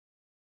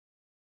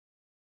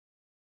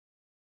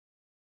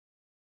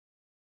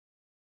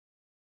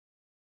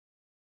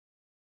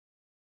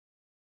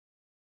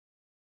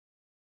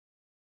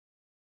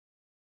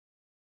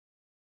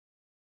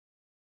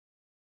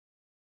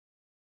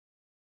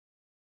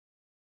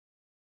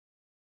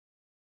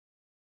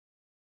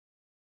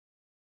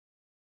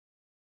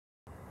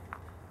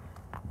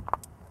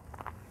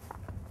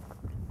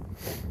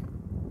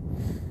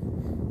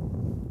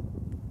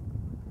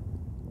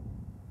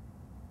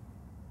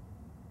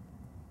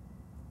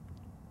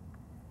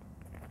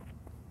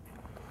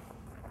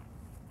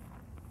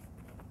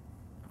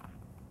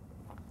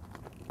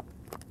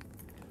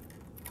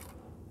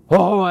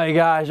Oh my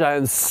gosh, I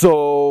am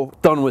so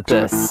done with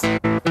this.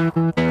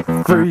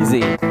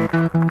 Freezing.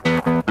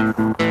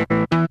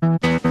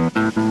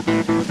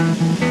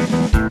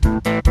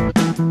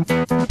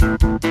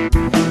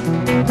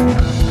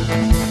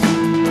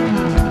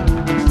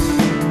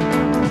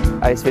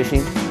 Ice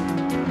fishing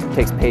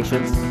takes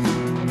patience,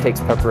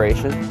 takes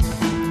preparation.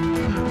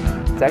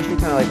 It's actually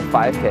kind of like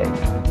a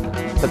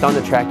 5K, but on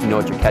the track you know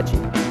what you're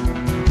catching.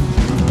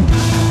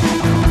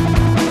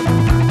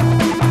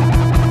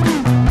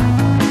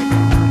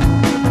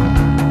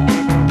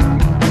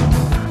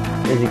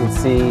 As you can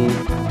see,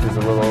 there's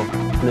a little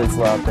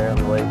peninsula out there on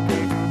the lake,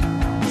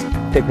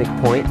 and Picnic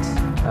Point.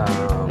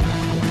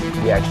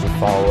 We actually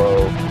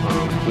follow,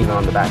 even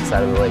on the back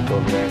side of the lake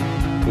over there,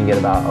 you can get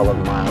about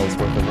 11 miles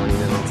worth of running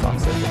in on soft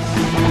surface.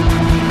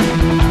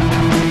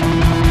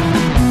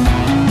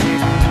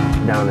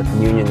 Down at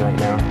the Union right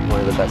now, one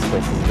of the best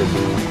places to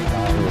be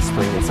in the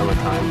spring and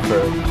summertime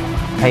for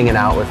hanging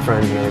out with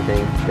friends and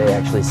everything. They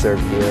actually serve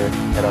beer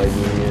at our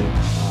Union.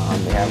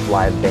 They have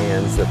live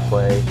bands that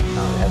play,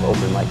 they have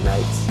open mic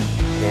nights,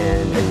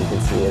 and as you can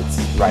see, it's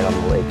right on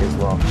the lake as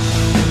well.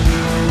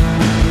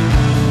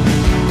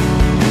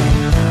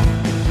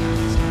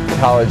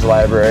 College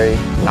library.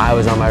 When I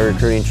was on my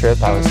recruiting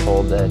trip, I was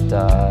told that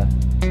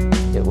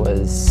it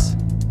was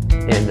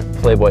in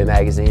Playboy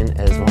magazine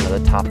as one of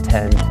the top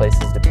 10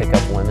 places to pick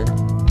up women.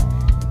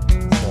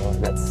 So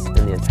that's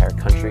in the entire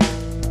country.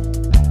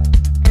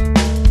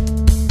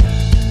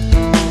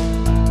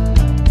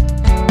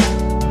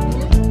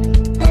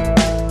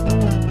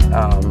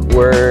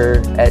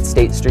 We're at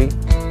State Street.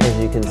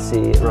 As you can see,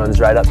 it runs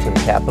right up to the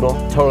Capitol.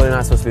 Totally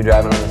not supposed to be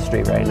driving on the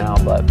street right now,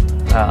 but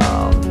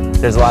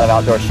there's a lot of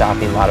outdoor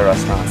shopping, a lot of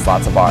restaurants,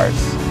 lots of bars.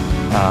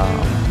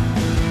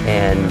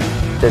 And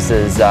this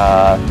is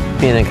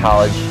being in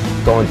college,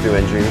 going through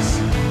injuries.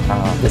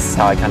 This is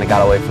how I kind of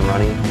got away from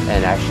running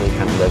and actually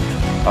kind of lived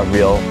a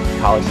real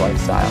college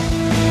lifestyle.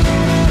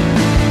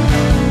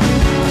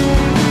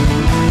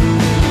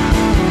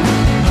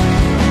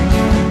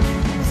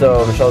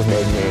 So Michelle's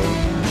maiden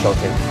name,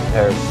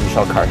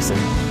 Michelle Carson.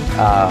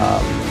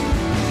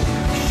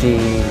 She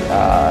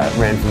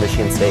ran for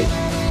Michigan State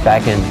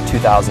back in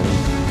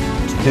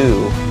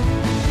 2002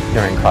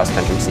 during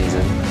cross-country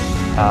season.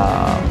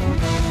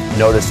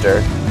 Noticed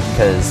her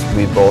because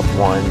we both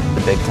won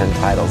the Big Ten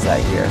titles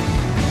that year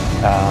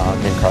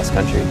in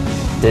cross-country.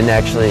 Didn't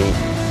actually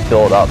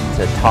build up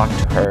to talk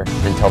to her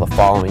until the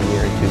following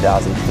year in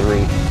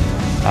 2003,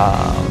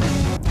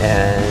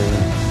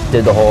 and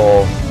did the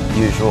whole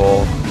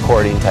usual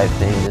courting type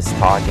thing, just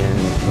talking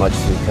as much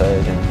as we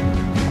could. And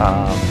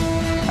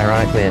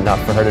ironically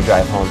enough, for her to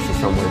drive home, she's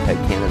from Winnipeg,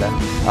 Canada.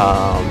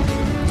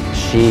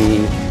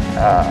 She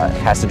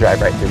has to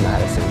drive right through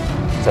Madison,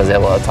 so I was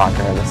able to talk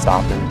her into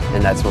stopping,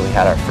 and that's when we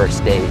had our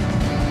first date.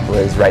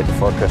 Was right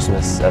before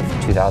Christmas of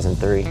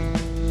 2003.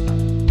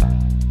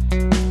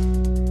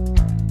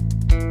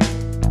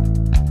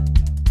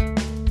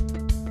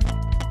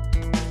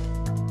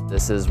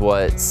 This is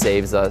what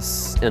saves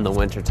us in the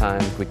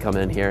wintertime. We come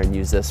in here and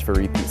use this for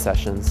repeat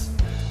sessions.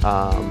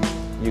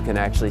 You can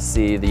actually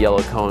see the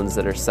yellow cones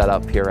that are set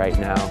up here right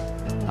now.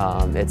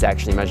 It's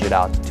actually measured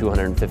out to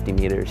 250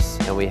 meters,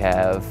 and we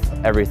have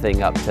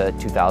everything up to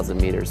 2,000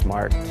 meters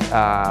marked.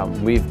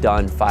 We've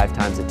done 5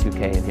 times a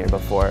 2K in here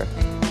before,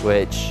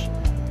 which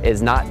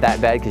is not that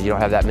bad because you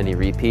don't have that many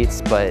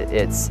repeats, but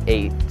it's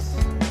 8,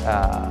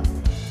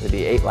 it'd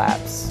be 8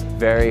 laps.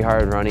 Very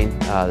hard running.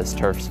 This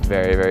turf's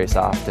very, very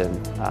soft,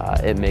 and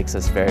it makes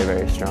us very,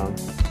 very strong.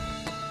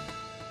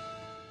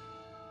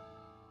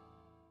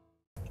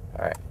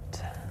 All right.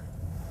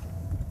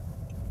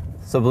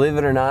 So believe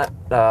it or not,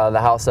 the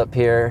house up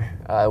here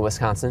in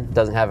Wisconsin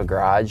doesn't have a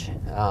garage.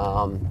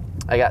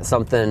 I got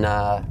something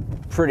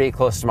pretty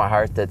close to my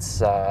heart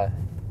that's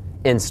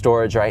in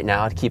storage right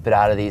now to keep it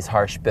out of these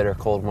harsh, bitter,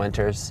 cold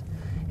winters,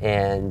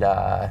 and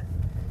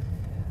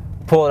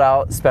pull it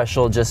out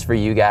special just for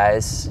you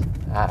guys.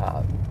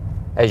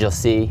 As you'll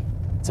see,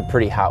 it's a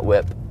pretty hot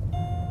whip.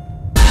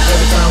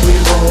 Every time we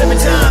roll, every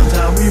time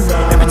we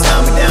ride, every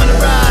time we down the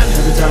ride,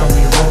 every time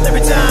we roll,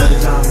 every time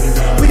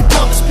we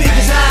pump the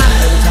speakers high,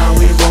 every time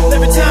we roll,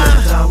 every time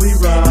we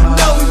ride, you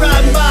know we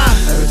riding by,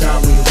 every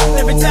time we roll,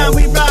 every time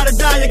we ride or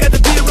die, you got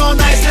the beer all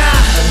nice now,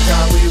 every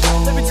time we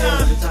roll, every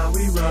time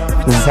we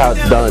ride. This is how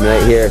it's done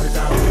right here.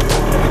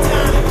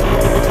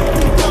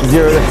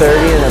 0 to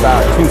 30 in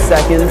about 2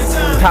 seconds.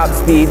 Top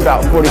speed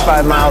about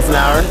 45 miles an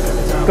hour.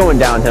 Going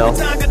downhill.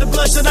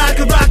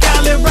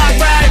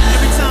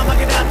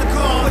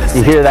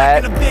 You hear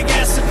that?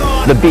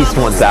 The beast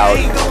wants out.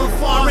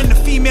 The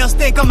females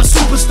think I'm a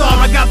superstar.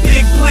 I got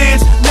big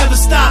plans, never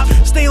stop.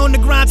 Stay on the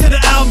grind till the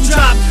album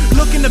drop.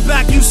 Look in the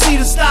back, you see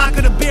the stock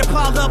of the beer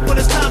piled up when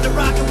it's time to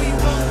rock, and we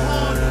roll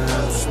hard,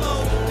 roll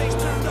slow. Things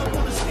turned up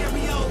on the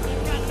stereo.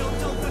 Got no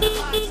dope in the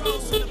hydro,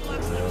 so the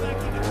blocks in the back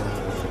of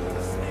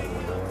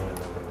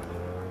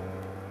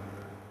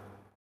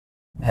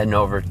the Heading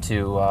over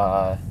to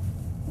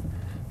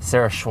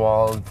Sarah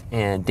Schwald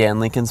and Dan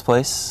Lincoln's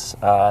place.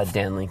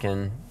 Dan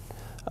Lincoln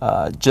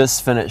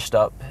Just finished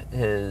up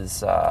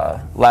his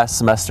last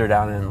semester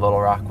down in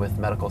Little Rock with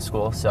medical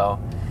school, so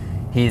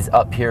he's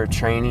up here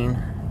training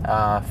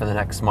for the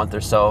next month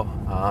or so.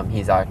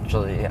 He's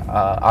actually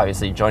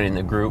obviously joining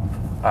the group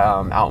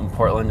out in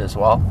Portland as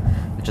well,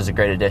 which is a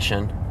great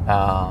addition.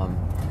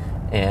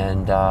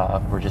 And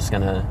we're just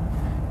gonna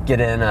get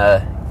in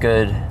a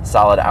good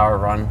solid hour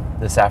run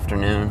this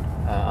afternoon,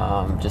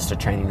 just a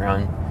training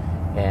run,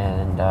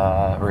 and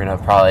we're gonna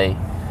probably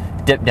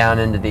dip down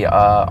into the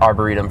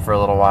Arboretum for a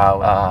little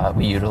while.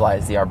 We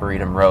utilize the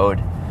Arboretum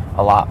Road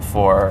a lot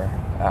for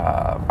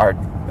our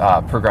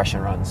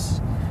progression runs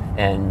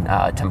and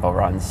tempo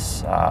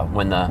runs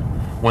when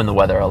the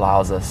weather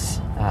allows us.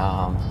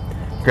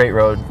 Great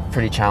road,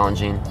 pretty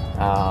challenging,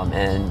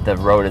 and the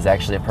road is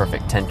actually a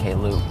perfect 10K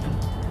loop.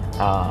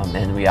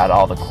 And we got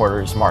all the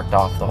quarters marked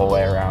off the whole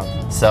way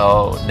around.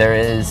 So there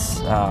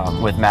is,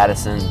 with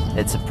Madison,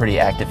 it's a pretty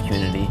active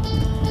community.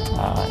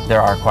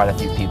 There are quite a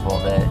few people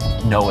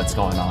that know what's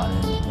going on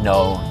and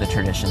know the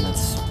tradition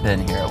that's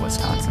been here at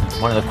Wisconsin.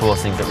 One of the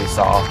coolest things that we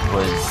saw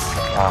was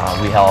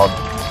we held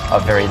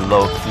a very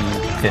low-key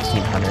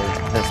 1500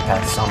 this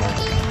past summer,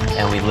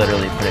 and we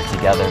literally put it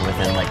together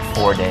within like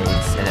 4 days,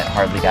 and it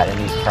hardly got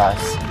any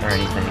press or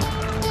anything.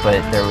 But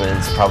there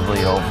was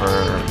probably over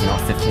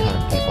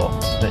 1,500 people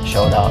that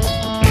showed up.